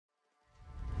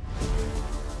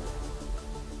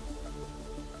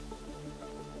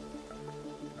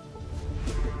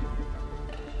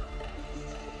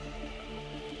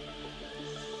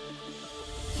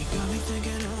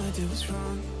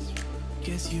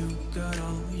you got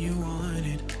all you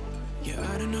wanted. Yeah,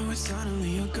 I don't know why suddenly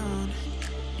you're gone.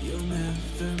 You'll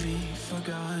never be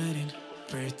forgotten.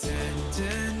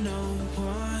 Pretending no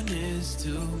one is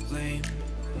to blame.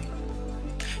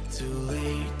 Too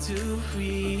late to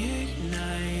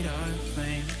reignite our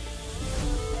flame.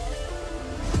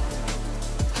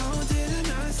 How did I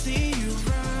not see you